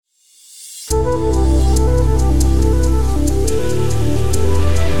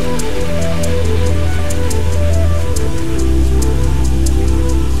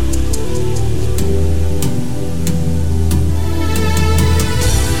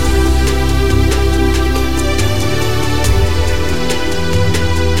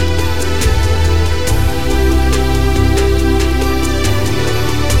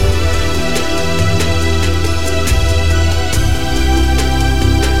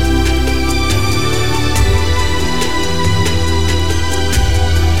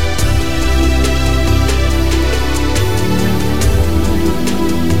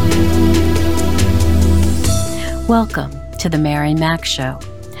Welcome to the Mary Mac Show,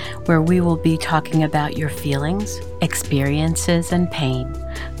 where we will be talking about your feelings, experiences, and pain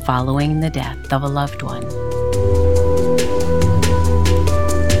following the death of a loved one.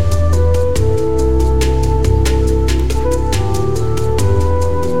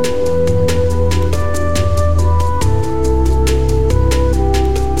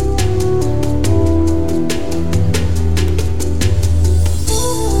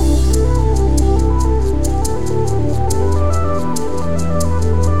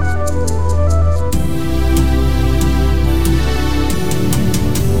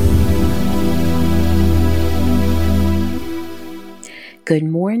 Good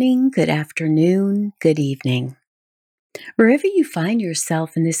morning, good afternoon, good evening. Wherever you find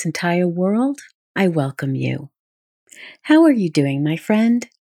yourself in this entire world, I welcome you. How are you doing, my friend?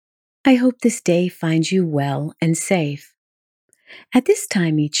 I hope this day finds you well and safe. At this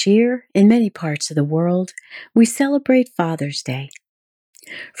time each year, in many parts of the world, we celebrate Father's Day.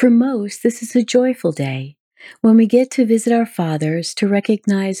 For most, this is a joyful day when we get to visit our fathers to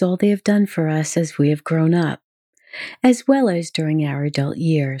recognize all they have done for us as we have grown up, as well as during our adult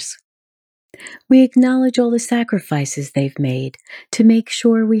years. We acknowledge all the sacrifices they've made to make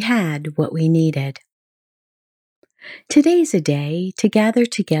sure we had what we needed. Today's a day to gather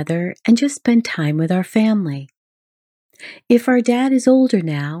together and just spend time with our family. If our dad is older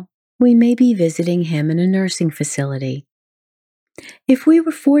now, we may be visiting him in a nursing facility. If we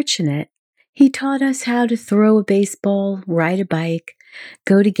were fortunate, he taught us how to throw a baseball, ride a bike,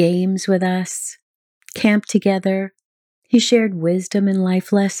 go to games with us, camp together. He shared wisdom and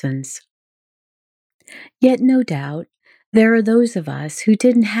life lessons. Yet no doubt, there are those of us who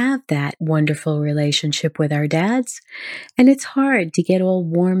didn't have that wonderful relationship with our dads, and it's hard to get all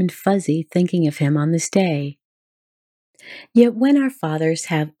warm and fuzzy thinking of him on this day. Yet when our fathers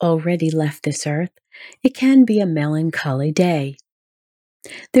have already left this earth, it can be a melancholy day.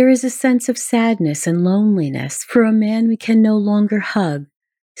 There is a sense of sadness and loneliness for a man we can no longer hug,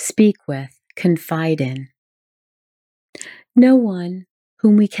 speak with, confide in. No one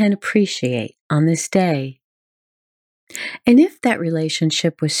whom we can appreciate on this day. And if that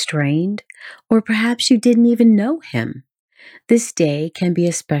relationship was strained, or perhaps you didn't even know him, this day can be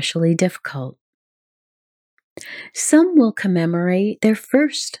especially difficult. Some will commemorate their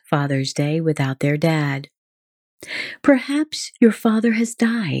first Father's Day without their dad. Perhaps your father has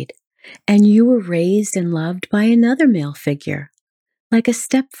died, and you were raised and loved by another male figure, like a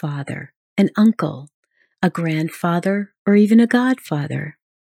stepfather, an uncle, a grandfather, or even a godfather.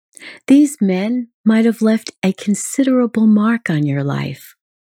 These men might have left a considerable mark on your life.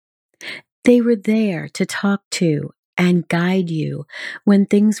 They were there to talk to and guide you when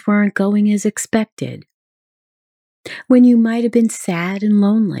things weren't going as expected, when you might have been sad and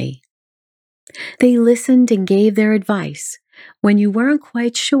lonely. They listened and gave their advice when you weren't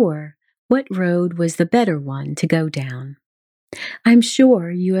quite sure what road was the better one to go down. I'm sure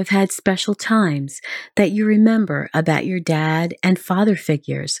you have had special times that you remember about your dad and father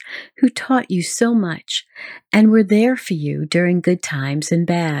figures who taught you so much and were there for you during good times and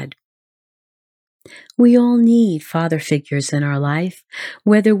bad. We all need father figures in our life,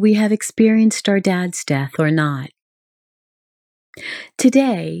 whether we have experienced our dad's death or not.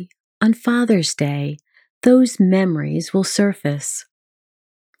 Today, on Father's Day, those memories will surface.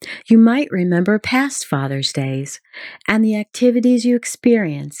 You might remember past Father's Days and the activities you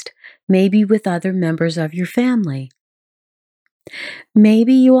experienced, maybe with other members of your family.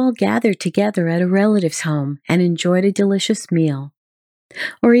 Maybe you all gathered together at a relative's home and enjoyed a delicious meal,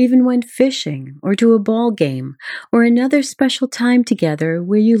 or even went fishing or to a ball game or another special time together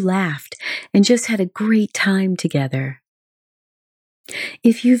where you laughed and just had a great time together.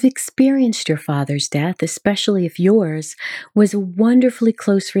 If you've experienced your father's death, especially if yours was a wonderfully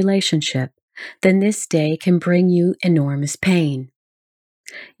close relationship, then this day can bring you enormous pain.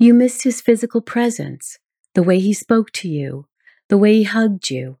 You missed his physical presence, the way he spoke to you, the way he hugged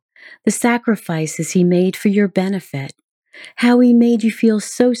you, the sacrifices he made for your benefit, how he made you feel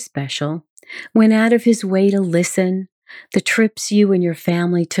so special, went out of his way to listen, the trips you and your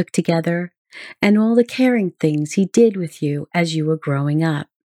family took together, and all the caring things he did with you as you were growing up.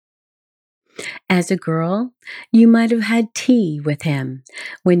 As a girl, you might have had tea with him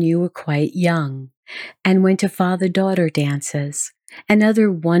when you were quite young, and went to father-daughter dances and other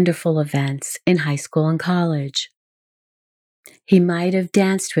wonderful events in high school and college. He might have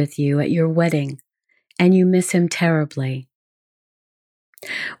danced with you at your wedding, and you miss him terribly.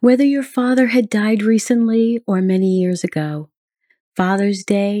 Whether your father had died recently or many years ago, Father's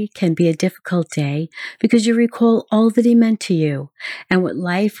Day can be a difficult day because you recall all that he meant to you and what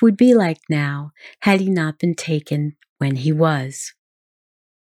life would be like now had he not been taken when he was.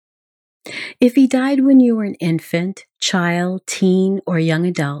 If he died when you were an infant, child, teen, or young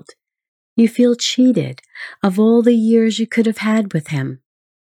adult, you feel cheated of all the years you could have had with him.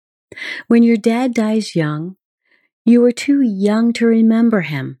 When your dad dies young, you were too young to remember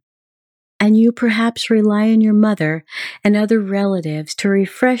him, and you perhaps rely on your mother and other relatives to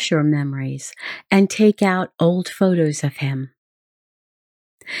refresh your memories and take out old photos of him.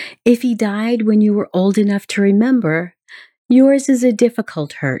 If he died when you were old enough to remember, yours is a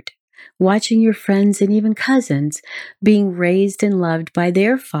difficult hurt, watching your friends and even cousins being raised and loved by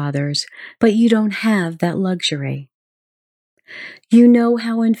their fathers, but you don't have that luxury. You know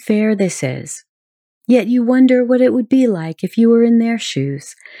how unfair this is. Yet you wonder what it would be like if you were in their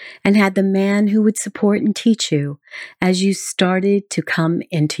shoes and had the man who would support and teach you as you started to come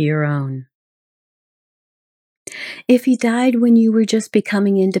into your own. If he died when you were just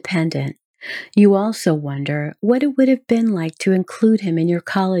becoming independent, you also wonder what it would have been like to include him in your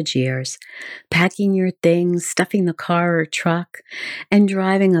college years, packing your things, stuffing the car or truck, and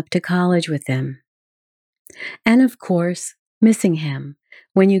driving up to college with him. And of course, missing him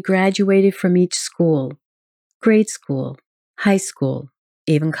when you graduated from each school, grade school, high school,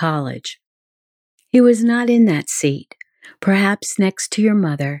 even college. He was not in that seat, perhaps next to your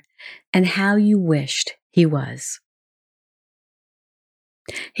mother, and how you wished he was.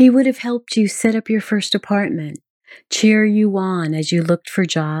 He would have helped you set up your first apartment, cheer you on as you looked for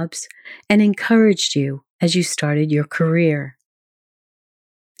jobs, and encouraged you as you started your career.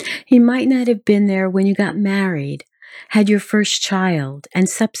 He might not have been there when you got married, had your first child and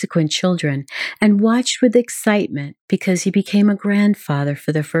subsequent children, and watched with excitement because he became a grandfather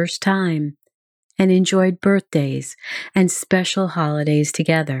for the first time and enjoyed birthdays and special holidays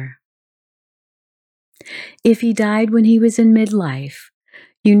together. If he died when he was in midlife,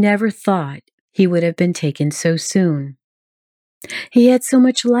 you never thought he would have been taken so soon. He had so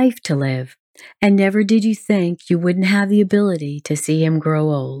much life to live, and never did you think you wouldn't have the ability to see him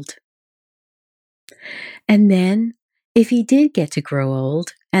grow old. And then, if he did get to grow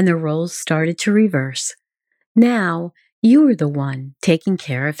old and the roles started to reverse, now you were the one taking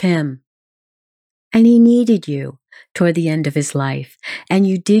care of him. And he needed you toward the end of his life, and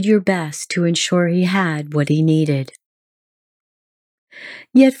you did your best to ensure he had what he needed.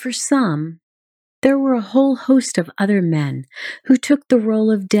 Yet for some, there were a whole host of other men who took the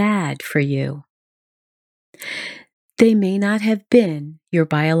role of dad for you. They may not have been your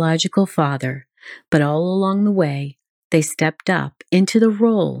biological father, but all along the way, they stepped up into the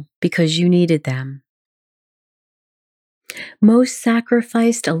role because you needed them. Most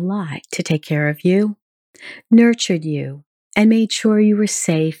sacrificed a lot to take care of you, nurtured you, and made sure you were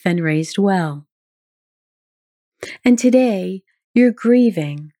safe and raised well. And today, you're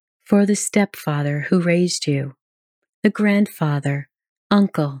grieving for the stepfather who raised you, the grandfather,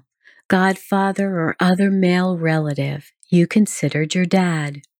 uncle, godfather, or other male relative you considered your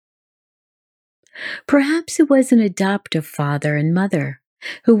dad. Perhaps it was an adoptive father and mother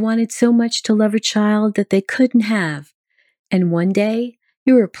who wanted so much to love a child that they couldn't have, and one day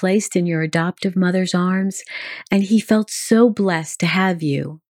you were placed in your adoptive mother's arms, and he felt so blessed to have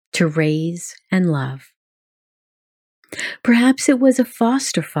you to raise and love. Perhaps it was a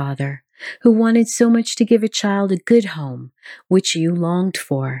foster father who wanted so much to give a child a good home, which you longed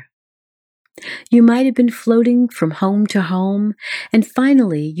for. You might have been floating from home to home, and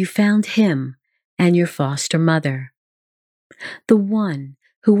finally you found him and your foster mother, the one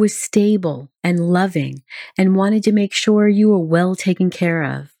who was stable and loving and wanted to make sure you were well taken care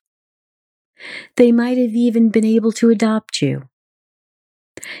of. They might have even been able to adopt you.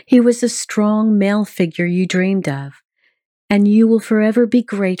 He was the strong male figure you dreamed of, and you will forever be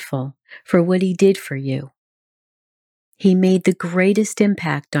grateful for what he did for you. He made the greatest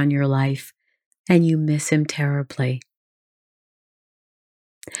impact on your life, and you miss him terribly.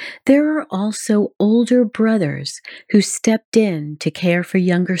 There are also older brothers who stepped in to care for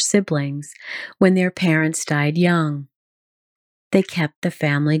younger siblings when their parents died young. They kept the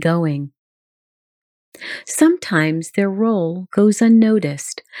family going. Sometimes their role goes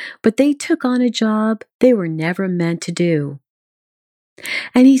unnoticed, but they took on a job they were never meant to do.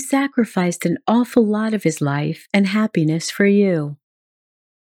 And he sacrificed an awful lot of his life and happiness for you.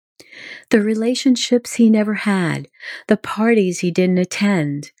 The relationships he never had, the parties he didn't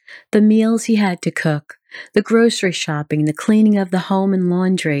attend, the meals he had to cook, the grocery shopping, the cleaning of the home and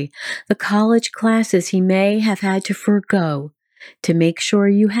laundry, the college classes he may have had to forego to make sure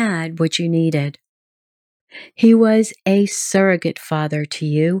you had what you needed. He was a surrogate father to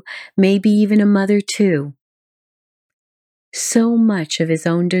you, maybe even a mother too. So much of his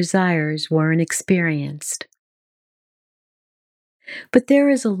own desires weren't experienced. But there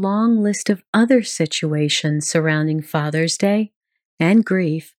is a long list of other situations surrounding Father's Day and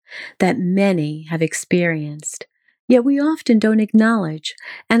grief that many have experienced, yet we often don't acknowledge,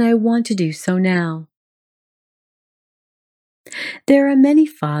 and I want to do so now. There are many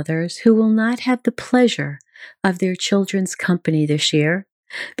fathers who will not have the pleasure of their children's company this year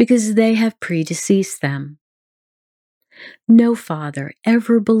because they have predeceased them. No father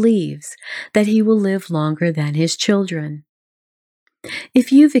ever believes that he will live longer than his children.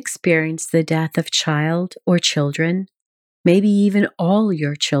 If you've experienced the death of child or children, maybe even all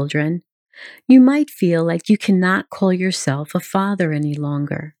your children, you might feel like you cannot call yourself a father any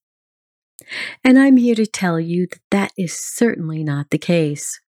longer. And I'm here to tell you that that is certainly not the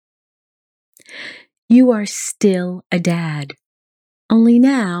case. You are still a dad, only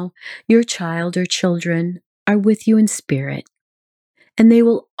now your child or children are with you in spirit, and they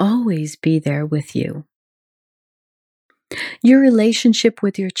will always be there with you. Your relationship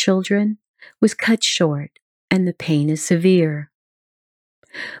with your children was cut short, and the pain is severe.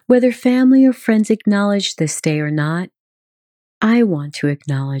 Whether family or friends acknowledge this day or not, I want to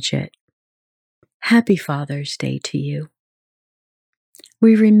acknowledge it. Happy Father's Day to you.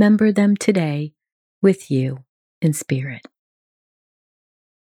 We remember them today with you in spirit.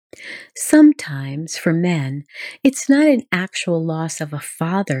 Sometimes, for men, it's not an actual loss of a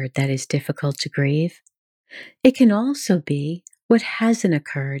father that is difficult to grieve. It can also be what hasn't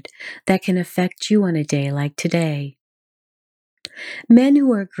occurred that can affect you on a day like today. Men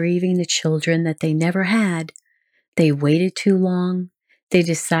who are grieving the children that they never had, they waited too long, they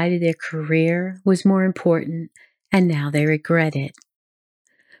decided their career was more important, and now they regret it.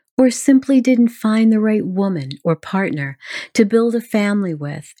 Or simply didn't find the right woman or partner to build a family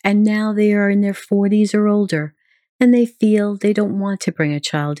with, and now they are in their 40s or older, and they feel they don't want to bring a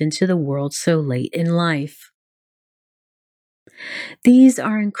child into the world so late in life. These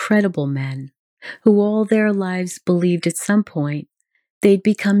are incredible men who all their lives believed at some point they'd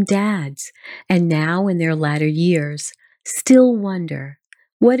become dads, and now in their latter years still wonder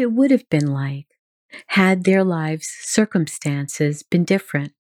what it would have been like had their lives' circumstances been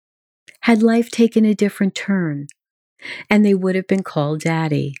different, had life taken a different turn, and they would have been called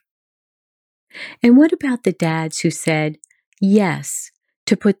daddy. And what about the dads who said yes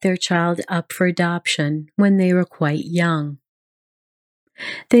to put their child up for adoption when they were quite young?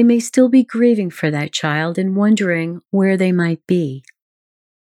 They may still be grieving for that child and wondering where they might be.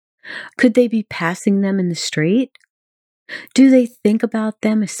 Could they be passing them in the street? Do they think about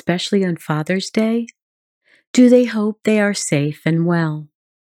them, especially on Father's Day? Do they hope they are safe and well?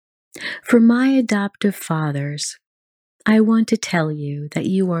 For my adoptive fathers, I want to tell you that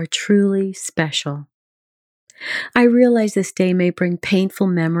you are truly special. I realize this day may bring painful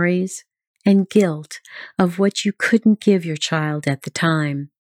memories and guilt of what you couldn't give your child at the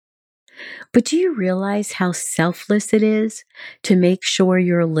time. But do you realize how selfless it is to make sure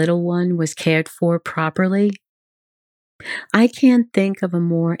your little one was cared for properly? I can't think of a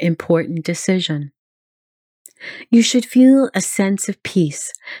more important decision. You should feel a sense of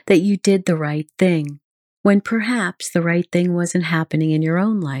peace that you did the right thing, when perhaps the right thing wasn't happening in your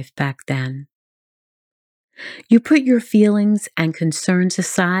own life back then. You put your feelings and concerns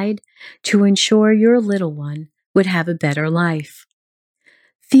aside to ensure your little one would have a better life.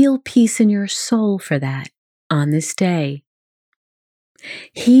 Feel peace in your soul for that on this day.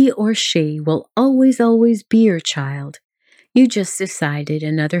 He or she will always be your child. You just decided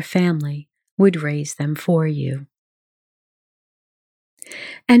another family would raise them for you.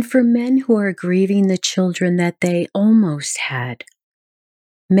 And for men who are grieving the children that they almost had,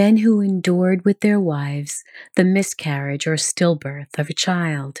 men who endured with their wives the miscarriage or stillbirth of a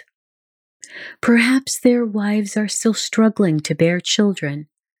child. Perhaps their wives are still struggling to bear children,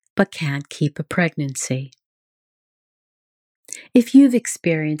 but can't keep a pregnancy. If you've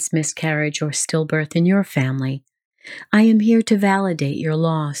experienced miscarriage or stillbirth in your family, I am here to validate your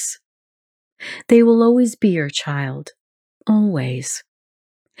loss. They will always be your child, always.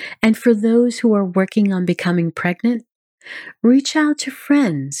 And for those who are working on becoming pregnant, reach out to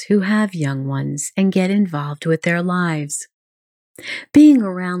friends who have young ones and get involved with their lives. Being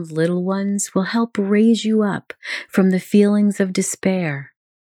around little ones will help raise you up from the feelings of despair.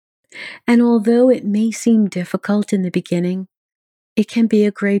 And although it may seem difficult in the beginning, it can be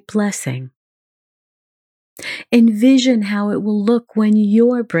a great blessing. Envision how it will look when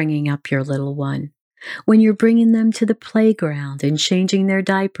you're bringing up your little one, when you're bringing them to the playground and changing their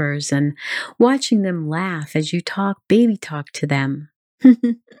diapers and watching them laugh as you talk baby talk to them.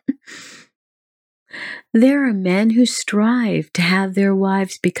 There are men who strive to have their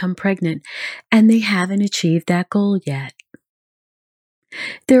wives become pregnant, and they haven't achieved that goal yet.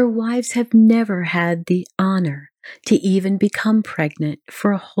 Their wives have never had the honor to even become pregnant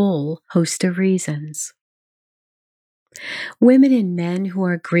for a whole host of reasons. Women and men who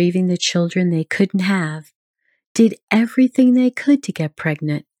are grieving the children they couldn't have did everything they could to get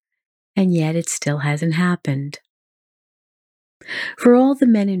pregnant, and yet it still hasn't happened. For all the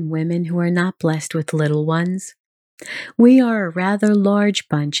men and women who are not blessed with little ones, we are a rather large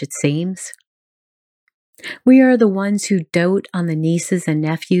bunch, it seems. We are the ones who dote on the nieces and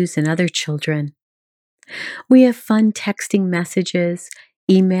nephews and other children. We have fun texting messages,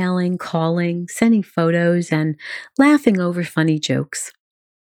 emailing, calling, sending photos, and laughing over funny jokes.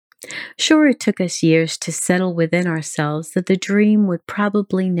 Sure, it took us years to settle within ourselves that the dream would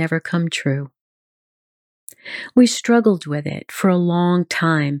probably never come true. We struggled with it for a long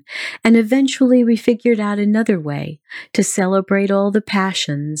time, and eventually we figured out another way to celebrate all the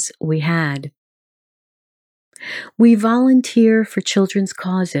passions we had. We volunteer for children's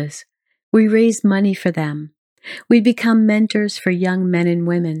causes. We raise money for them. We become mentors for young men and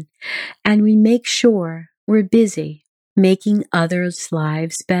women, and we make sure we're busy making others'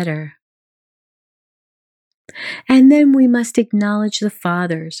 lives better. And then we must acknowledge the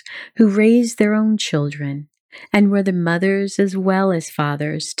fathers who raised their own children and were the mothers as well as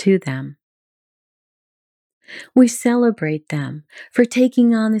fathers to them. We celebrate them for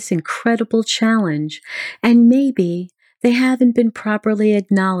taking on this incredible challenge, and maybe they haven't been properly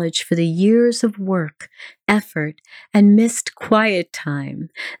acknowledged for the years of work, effort, and missed quiet time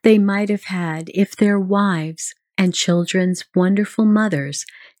they might have had if their wives and children's wonderful mothers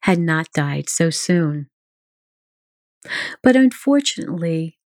had not died so soon. But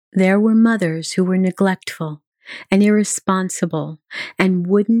unfortunately, there were mothers who were neglectful and irresponsible and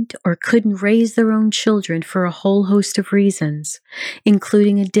wouldn't or couldn't raise their own children for a whole host of reasons,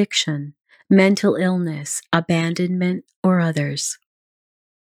 including addiction, mental illness, abandonment, or others.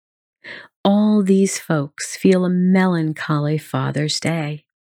 All these folks feel a melancholy Father's Day.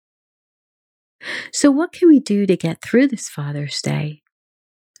 So what can we do to get through this Father's Day?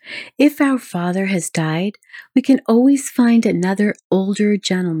 If our father has died, we can always find another older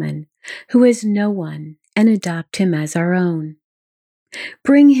gentleman who has no one and adopt him as our own.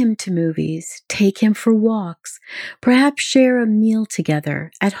 Bring him to movies, take him for walks, perhaps share a meal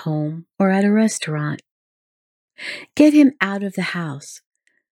together at home or at a restaurant. Get him out of the house.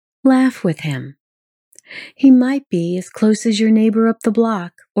 Laugh with him. He might be as close as your neighbor up the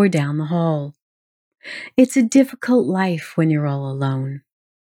block or down the hall. It's a difficult life when you're all alone.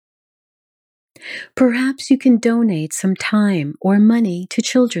 Perhaps you can donate some time or money to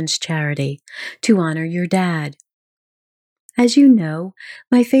children's charity to honor your dad. As you know,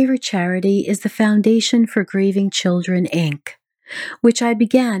 my favorite charity is the Foundation for Grieving Children, Inc., which I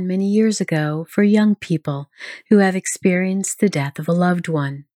began many years ago for young people who have experienced the death of a loved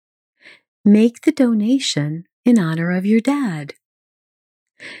one. Make the donation in honor of your dad.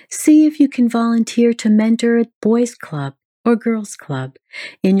 See if you can volunteer to mentor a boys' club or girls' club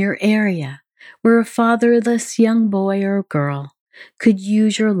in your area where a fatherless young boy or girl could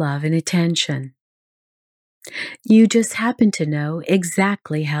use your love and attention. You just happen to know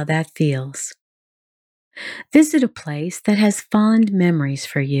exactly how that feels. Visit a place that has fond memories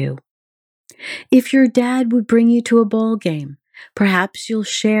for you. If your dad would bring you to a ball game, perhaps you'll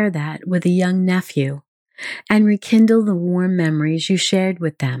share that with a young nephew and rekindle the warm memories you shared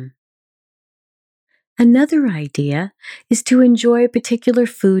with them. Another idea is to enjoy a particular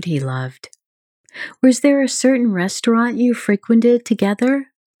food he loved. Was there a certain restaurant you frequented together?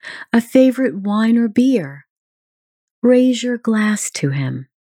 A favorite wine or beer? Raise your glass to him.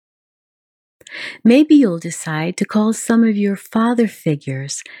 Maybe you'll decide to call some of your father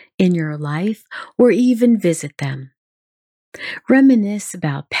figures in your life or even visit them. Reminisce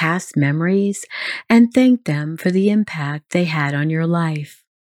about past memories and thank them for the impact they had on your life.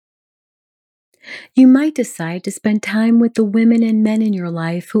 You might decide to spend time with the women and men in your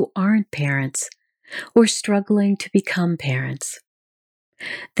life who aren't parents or struggling to become parents.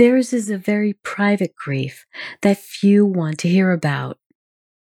 Theirs is a very private grief that few want to hear about.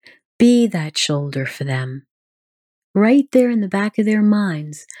 Be that shoulder for them. Right there in the back of their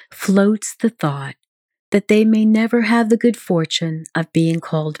minds floats the thought that they may never have the good fortune of being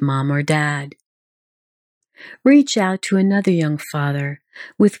called mom or dad. Reach out to another young father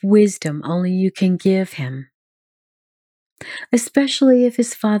with wisdom only you can give him. Especially if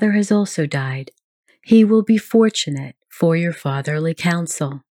his father has also died, He will be fortunate for your fatherly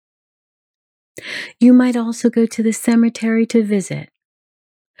counsel. You might also go to the cemetery to visit,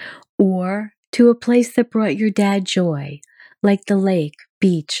 or to a place that brought your dad joy, like the lake,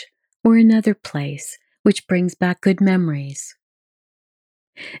 beach, or another place which brings back good memories.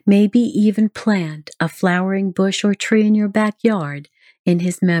 Maybe even plant a flowering bush or tree in your backyard in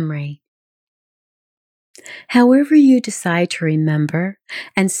his memory. However you decide to remember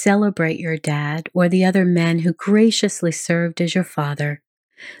and celebrate your dad or the other men who graciously served as your father,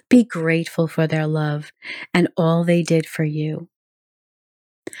 be grateful for their love and all they did for you.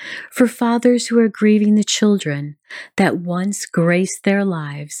 For fathers who are grieving the children that once graced their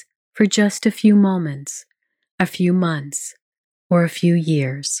lives for just a few moments, a few months, or a few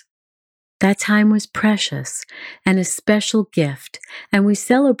years. That time was precious and a special gift, and we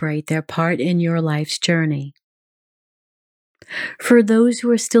celebrate their part in your life's journey. For those who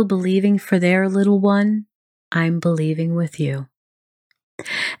are still believing for their little one, I'm believing with you.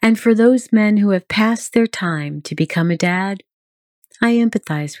 And for those men who have passed their time to become a dad, I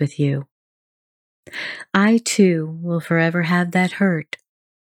empathize with you. I too will forever have that hurt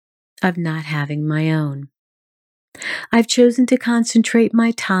of not having my own. I've chosen to concentrate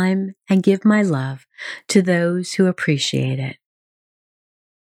my time and give my love to those who appreciate it.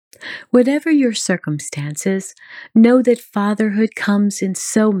 Whatever your circumstances, know that fatherhood comes in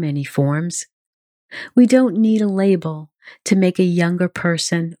so many forms. We don't need a label to make a younger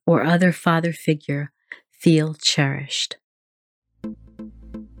person or other father figure feel cherished.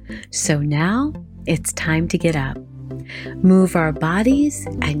 So now it's time to get up, move our bodies,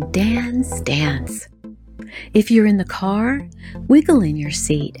 and dance. If you're in the car, wiggle in your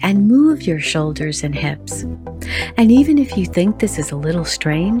seat and move your shoulders and hips. And even if you think this is a little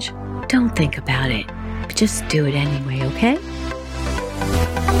strange, don't think about it. Just do it anyway, okay?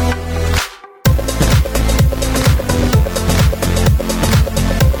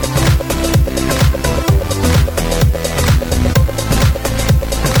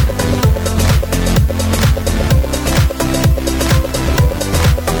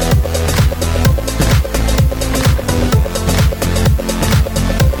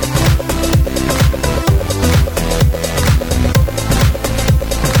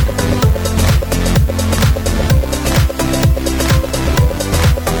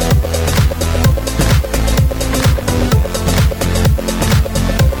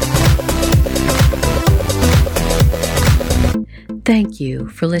 Thank you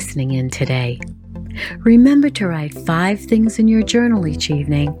for listening in today. Remember to write 5 things in your journal each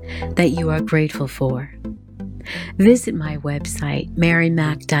evening that you are grateful for. Visit my website,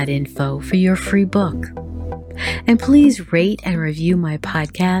 marymac.info, for your free book. And please rate and review my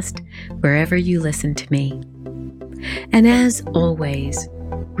podcast wherever you listen to me. And as always,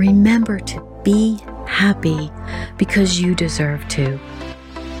 remember to be happy because you deserve to.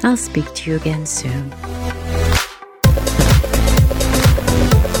 I'll speak to you again soon.